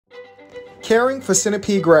Caring for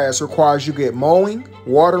centipede grass requires you get mowing,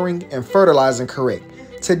 watering, and fertilizing correct.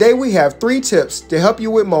 Today we have 3 tips to help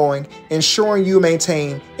you with mowing, ensuring you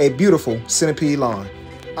maintain a beautiful centipede lawn.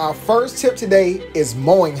 Our first tip today is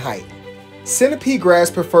mowing height. Centipede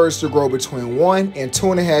grass prefers to grow between 1 and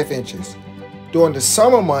 2.5 inches. During the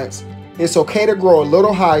summer months, it's okay to grow a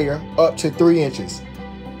little higher, up to 3 inches.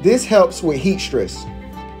 This helps with heat stress.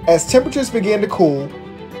 As temperatures begin to cool,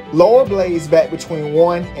 lower blades back between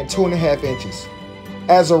 1 and 2.5 inches.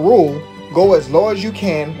 As a rule, go as low as you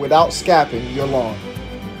can without scapping your lawn.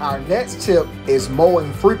 Our next tip is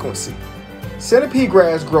mowing frequency. Centipede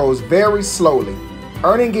grass grows very slowly,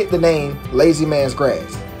 earning it the name lazy man's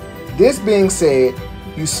grass. This being said,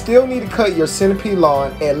 you still need to cut your centipede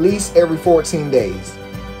lawn at least every 14 days.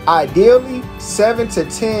 Ideally, 7 to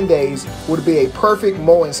 10 days would be a perfect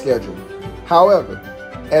mowing schedule. However,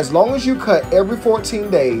 as long as you cut every 14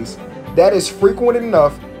 days, that is frequent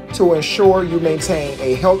enough to ensure you maintain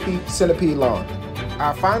a healthy centipede lawn.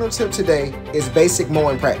 Our final tip today is basic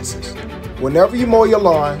mowing practices. Whenever you mow your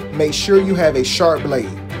lawn, make sure you have a sharp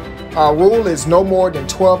blade. Our rule is no more than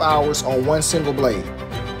 12 hours on one single blade.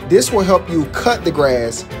 This will help you cut the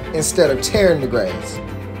grass instead of tearing the grass.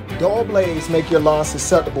 Dull blades make your lawn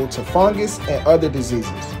susceptible to fungus and other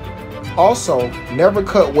diseases. Also, never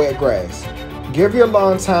cut wet grass. Give your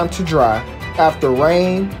lawn time to dry after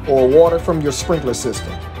rain or water from your sprinkler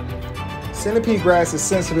system. Centipede grass is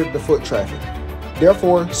sensitive to foot traffic.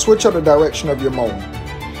 Therefore, switch up the direction of your mowing.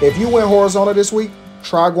 If you went horizontal this week,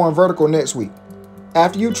 try going vertical next week.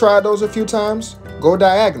 After you try those a few times, go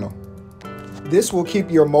diagonal. This will keep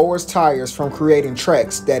your mower's tires from creating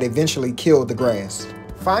tracks that eventually kill the grass.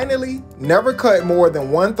 Finally, never cut more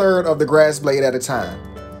than 1/3 of the grass blade at a time.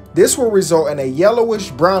 This will result in a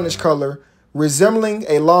yellowish brownish color resembling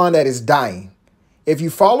a lawn that is dying. If you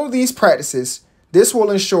follow these practices, this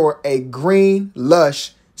will ensure a green,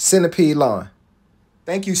 lush centipede lawn.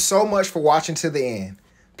 Thank you so much for watching to the end.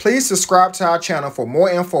 Please subscribe to our channel for more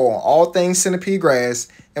info on all things centipede grass,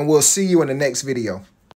 and we'll see you in the next video.